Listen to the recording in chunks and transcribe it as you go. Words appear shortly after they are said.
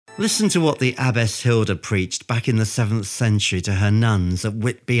Listen to what the Abbess Hilda preached back in the 7th century to her nuns at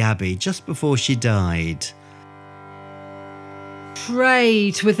Whitby Abbey just before she died.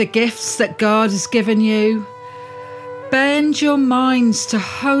 Prayed with the gifts that God has given you. Bend your minds to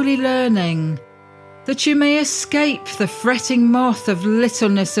holy learning, that you may escape the fretting moth of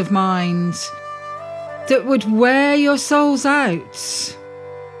littleness of mind, that would wear your souls out.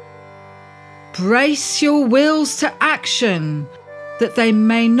 Brace your wills to action, that they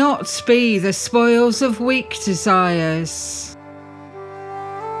may not be the spoils of weak desires.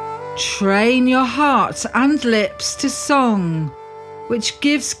 Train your heart and lips to song, which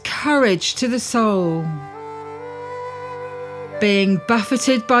gives courage to the soul. Being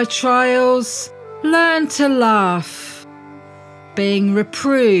buffeted by trials, learn to laugh. Being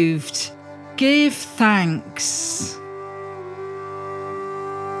reproved, give thanks.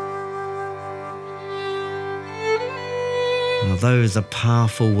 Well, those are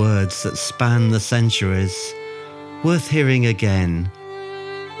powerful words that span the centuries, worth hearing again.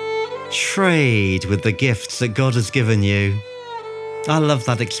 Trade with the gifts that God has given you. I love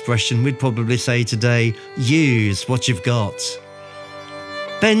that expression. We'd probably say today, use what you've got.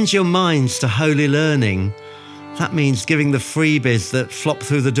 Bend your minds to holy learning. That means giving the freebies that flop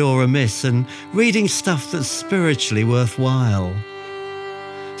through the door amiss and reading stuff that's spiritually worthwhile,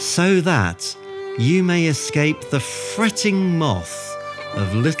 so that you may escape the fretting moth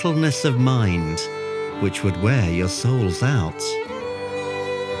of littleness of mind, which would wear your souls out.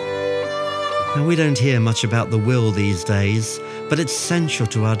 Now, we don't hear much about the will these days, but it's central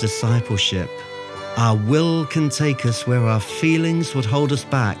to our discipleship. Our will can take us where our feelings would hold us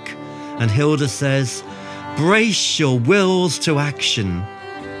back. And Hilda says, brace your wills to action,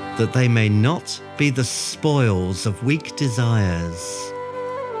 that they may not be the spoils of weak desires.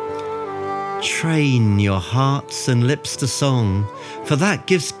 Train your hearts and lips to song, for that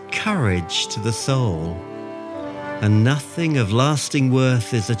gives courage to the soul. And nothing of lasting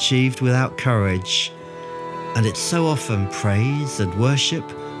worth is achieved without courage, and it's so often praise and worship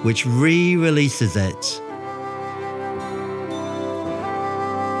which re-releases it.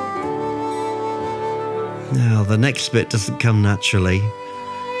 Now, the next bit doesn't come naturally.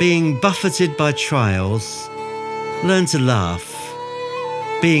 Being buffeted by trials, learn to laugh.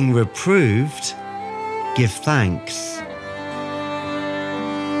 Being reproved, give thanks.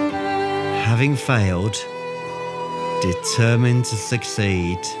 Having failed, determined to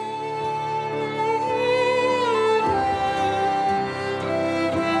succeed.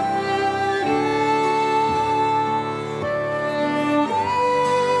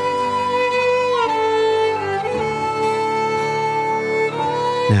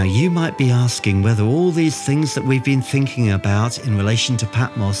 Now, you might be asking whether all these things that we've been thinking about in relation to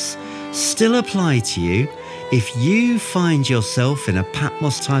Patmos still apply to you if you find yourself in a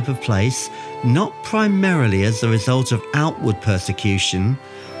Patmos type of place, not primarily as the result of outward persecution,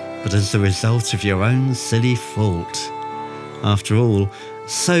 but as the result of your own silly fault. After all,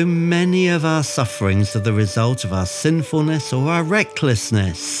 so many of our sufferings are the result of our sinfulness or our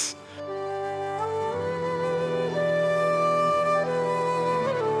recklessness.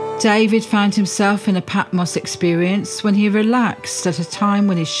 David found himself in a Patmos experience when he relaxed at a time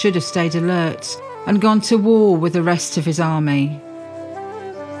when he should have stayed alert and gone to war with the rest of his army.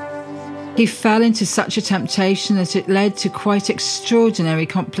 He fell into such a temptation that it led to quite extraordinary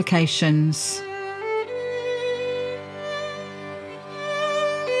complications.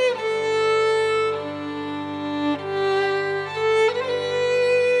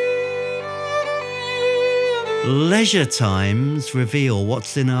 Leisure times reveal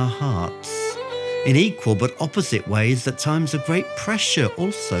what's in our hearts, in equal but opposite ways that times of great pressure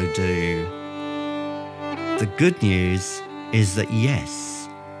also do. The good news is that yes,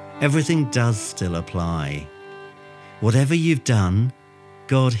 everything does still apply. Whatever you've done,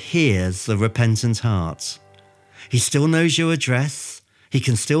 God hears the repentant heart. He still knows your address. He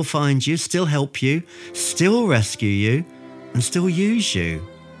can still find you, still help you, still rescue you, and still use you.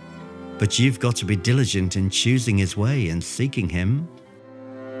 But you've got to be diligent in choosing his way and seeking him.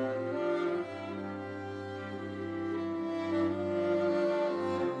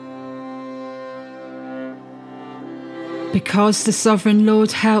 Because the sovereign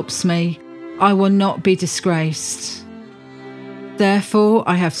Lord helps me, I will not be disgraced. Therefore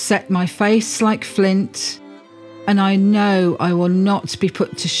I have set my face like flint, and I know I will not be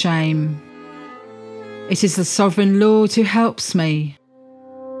put to shame. It is the sovereign Lord who helps me.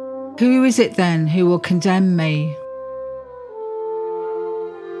 Who is it then who will condemn me?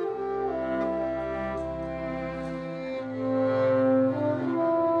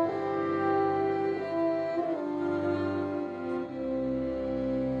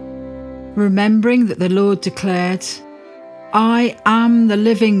 remembering that the Lord declared, "I am the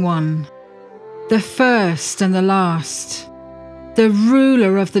living one, the first and the last, the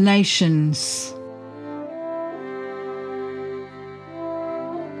ruler of the nations."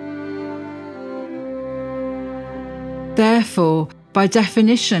 Therefore, by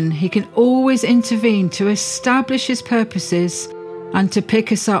definition, he can always intervene to establish his purposes and to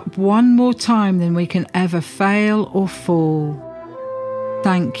pick us up one more time than we can ever fail or fall.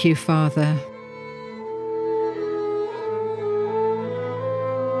 Thank you, Father.